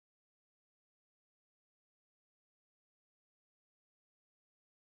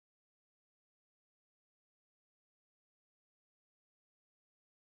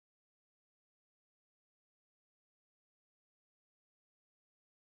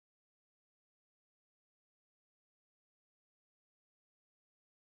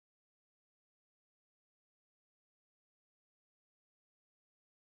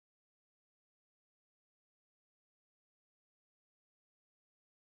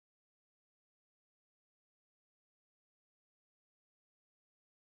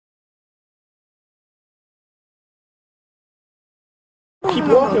keep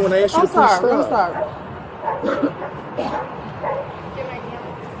walking when I ask you to please stop. I'm sorry.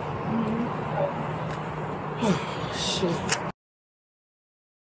 Shit.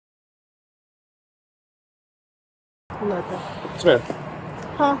 Nothing. What's the matter?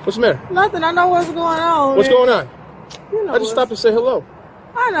 Huh? What's the matter? Nothing. I know what's going on. What's going on? You know I just stopped to say hello.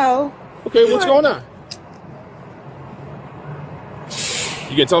 I know. Okay, what's going on?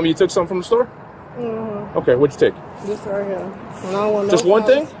 You gonna tell me you took something from the store? Mm-hmm. Okay, what'd you take? This right here. And I don't want just one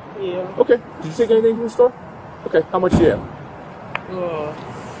thing? Yeah. Okay. Did you take anything from the store? Okay, how much do you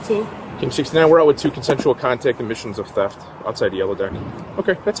have? 2. King 69, we're out with 2 consensual contact admissions of theft outside the yellow deck.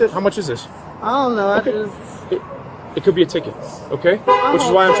 Okay, that's it. How much is this? I don't know. Okay. It could be a ticket, okay? Which is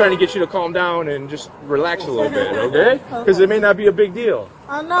why I'm trying to get you to calm down and just relax a little bit, okay? Because it may not be a big deal.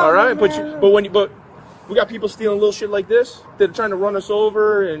 I know. All right, but we got people stealing little shit like this that are trying to run us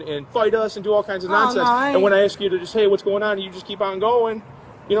over and fight us and do all kinds of nonsense. No, and when I ask you to just, hey, what's going on, and you just keep on going,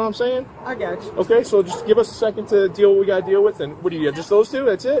 you know what I'm saying? I got you. Okay, so just give us a second to deal with what we got to deal with. And what do you have? Just those 2?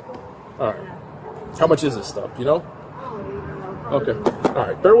 That's it? All right. How much is this stuff, you know? Okay. All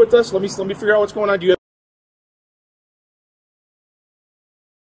right, bear with us. Let me figure out what's going on. Do you have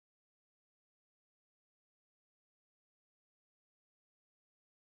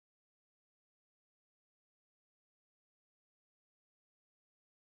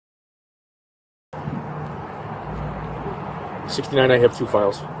 69, I have 2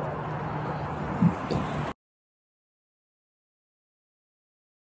 files.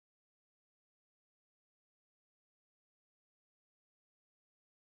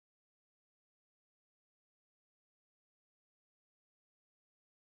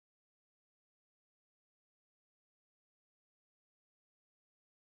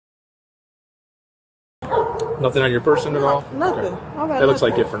 Nothing on your person at all? Nothing. Okay. That looks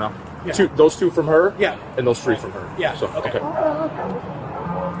like it for now. Yeah. Those 2 from her? Yeah. And those 3 from her? Yeah. So, okay.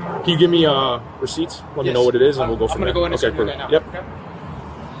 Can you give me receipts? Let me know what it is, and we'll go from there. I'm going to go in and okay, right now. Yep.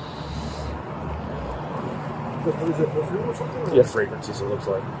 Okay. Yeah, fragrances, it looks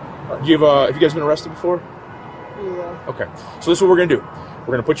like. Do you have you guys been arrested before? Yeah. Okay. So this is what we're going to do. We're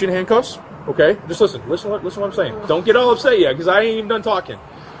going to put you in handcuffs, okay? Just listen what I'm saying. Don't get all upset yet, because I ain't even done talking.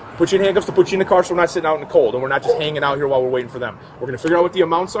 Put you in handcuffs to put you in the car so we're not sitting out in the cold and we're not just hanging out here while we're waiting for them. We're going to figure out what the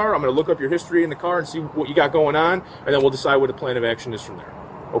amounts are. I'm going to look up your history in the car and see what you got going on, and then we'll decide what the plan of action is from there.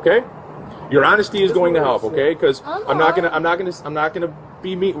 Okay? Your honesty is going to help, okay? Because I'm not gonna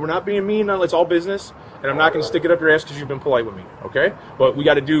be mean. We're not being mean. It's all business, and I'm not gonna stick it up your ass because you've been polite with me, okay? But we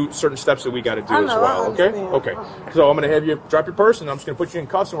got to do certain steps that we got to do as well, okay? Okay. So I'm gonna have you drop your purse, and I'm just gonna put you in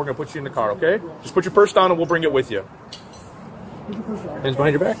cuffs, and we're gonna put you in the car, okay? Just put your purse down, and we'll bring it with you. Hands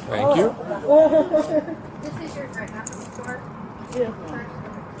behind your back. Thank you. This is your right now from the store? Yeah.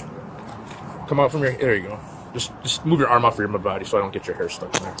 Come out from your. There you go. Just move your arm off of my body so I don't get your hair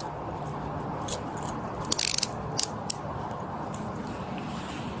stuck in there.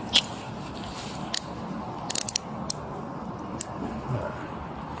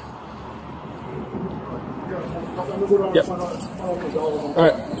 Yep. All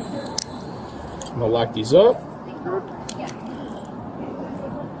right. I'm gonna lock these up.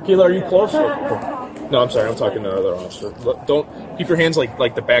 Keila, are you close? No, I'm sorry. I'm talking to the other officer. Don't keep your hands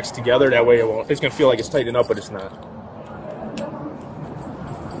like the backs together. That way, it won't. It's gonna feel like it's tightened up, but it's not.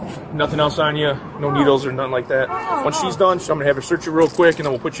 Nothing else on you? No needles or nothing like that. Once she's done, I'm gonna have her search you real quick, and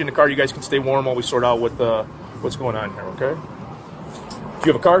then we'll put you in the car. You guys can stay warm while we sort out what's going on here. Okay? Do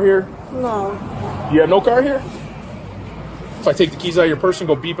you have a car here? No. You have no car here? If I take the keys out of your purse and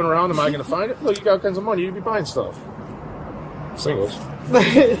go beeping around, am I gonna find it? Look, you got all kinds of money. You'd be buying stuff. Singles.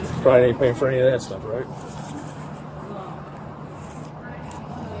 Probably ain't paying for any of that stuff, right?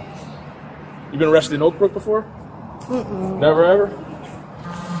 You been arrested in Oak Brook before? Never ever?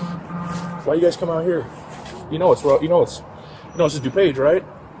 Why you guys come out here? You know it's it's DuPage, right?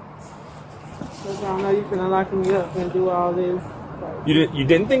 Because I know you finna lock me up and do all this. You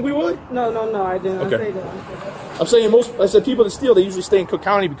didn't think we would? No, I didn't. Okay. I say that. I'm saying I said people that steal, they usually stay in Cook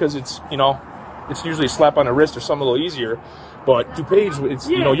County because it's usually a slap on the wrist or something a little easier. But DuPage, it's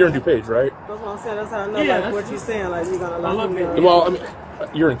you're in DuPage, right? That's what I'm saying. That's how I know what you're saying. Like you're gonna lock me up. Well, I mean,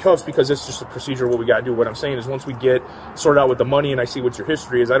 you're in cuffs because it's just a procedure. What we got to do. What I'm saying is, once we get sorted out with the money and I see what your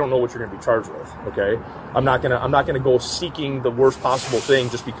history is, I don't know what you're going to be charged with. Okay, I'm not gonna go seeking the worst possible thing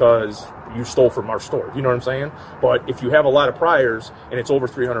just because you stole from our store. You know what I'm saying? But if you have a lot of priors and it's over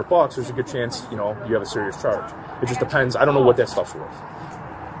 $300, there's a good chance you have a serious charge. It just depends. I don't know what that stuff's worth.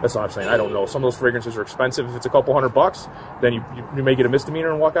 That's what I'm saying. I don't know. Some of those fragrances are expensive. If it's a couple $100, then you may get a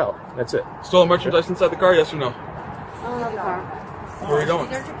misdemeanor and walk out. That's it. Stolen merchandise inside the car, yes or no? I don't have a car. Where are you going?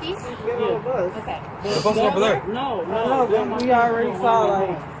 There's your keys? Get on the bus. Okay. The bus is over there. No, we already saw like.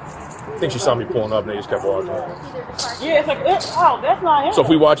 I think she saw me pulling up and they just kept walking. Yeah, it's like oh, that's not him. So if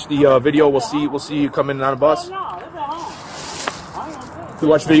we watch the video, we'll see you coming on a bus. No, that's at home. If we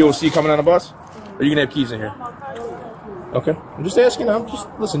watch the video, we'll see you coming on a bus. Or you gonna have keys in here? Okay. I'm just asking.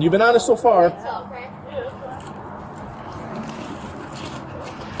 Listen. You've been honest so far.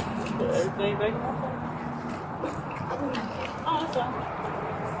 Everything back. Oh, that's all.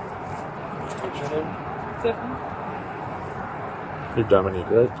 What's your name? Tiffany. You're Dominique,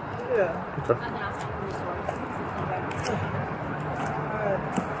 right? Yeah. Okay.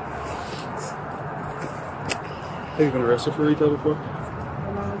 Have you been arrested for retail before? A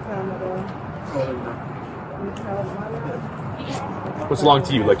long time ago. What's long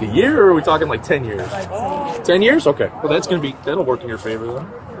to you? Like a year, or are we talking like 10 years? 10 years? Okay. Well, that'll work in your favor then.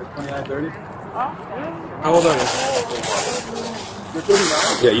 29, 30? How old are you? You're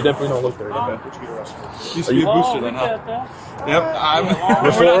 39? Yeah, you definitely don't look 30. Okay. Used to be a booster then, huh? Yep.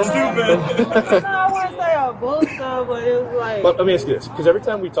 Reform? We're not stupid. No, I wouldn't say a booster, but it was like. But let me ask you this, because every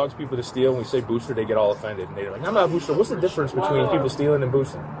time we talk to people that steal and we say booster, they get all offended. And they're like, I'm not a booster. What's the difference between people stealing and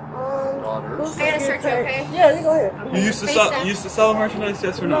boosting? I gotta search you, okay? Yeah, you go ahead. You used to sell merchandise,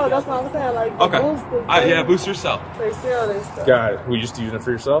 yes or No, no? that's what I'm saying. Like, the Okay. boosters, Yeah, boosters sell. they sell this stuff. Got it. We just using it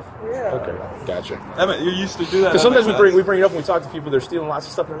for yourself? Yeah. Okay, gotcha. I mean, you used to do that. Because sometimes we bring it up when we talk to people, they're stealing lots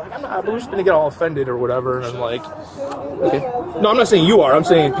of stuff. They're like, I'm not a booster. And they get all offended or whatever. And I'm like, okay. No, I'm not saying you are. I'm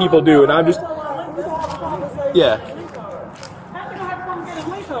saying people do. And I'm just, yeah.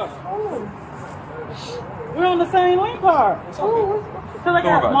 We're on the same link card. Because I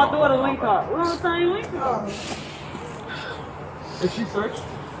Don't worry got about my it. daughter's link card. We're on the same link card. Is she searched?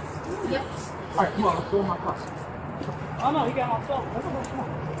 Yep. All right, come on, let's go in my car. Oh no, he got my phone. Come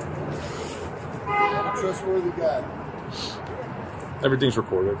on. Trustworthy guy. Everything's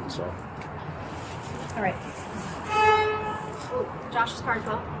recorded, so. All right. Josh's card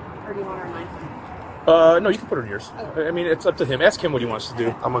well, or do you want her in mine? No, you can put it in yours. I mean, it's up to him. Ask him what he wants to do.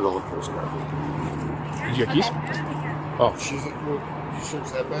 I'm gonna go look for his car. Did you get keys? Oh, You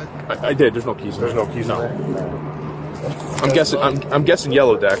searched that bag? I did. There's no keys. There's no keys in there. I'm guessing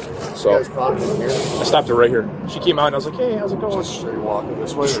yellow deck. You So guys caught him in here? I stopped her right here. She came out and I was like, hey, how's it going? Just straight walking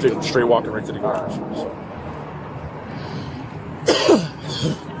this way? or Straight walking right to the garage. So.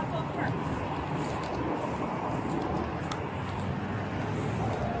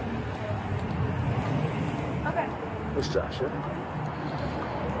 Okay. Where's Josh?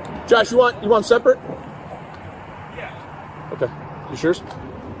 Yeah? Josh, you want separate? Yeah. Okay. You sure?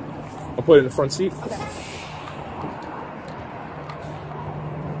 I'll put it in the front seat. Okay.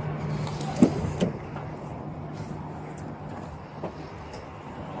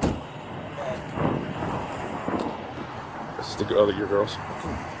 Stick it other your girls.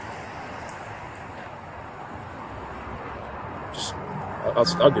 Just,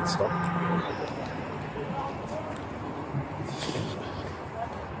 I'll get stuff.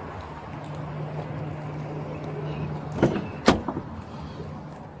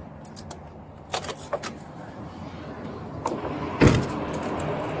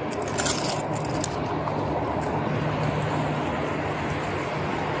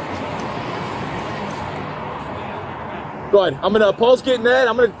 Go ahead. Paul's getting that.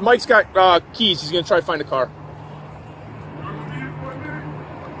 Mike's got keys. He's gonna try to find the car.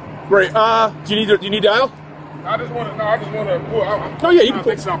 Right. Do you need dial? I just want to pull. No, yeah, you can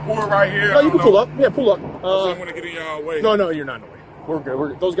pull. I'm pulling right here. No, you can pull up. Yeah, pull up. I don't want to get in y'all way. No, you're not in the way. We're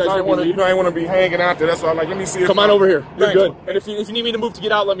good. Those guys I are ain't want to. leaving. I ain't want to be hanging out there. That's why I'm like, let me see. Come on over here. You're Thanks. good. And if you need me to move to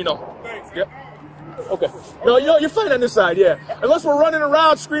get out, let me know. Thanks. Yep. Okay. No, you're fine on this side. Yeah. Unless we're running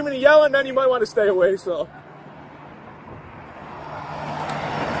around screaming and yelling, then you might want to stay away. So.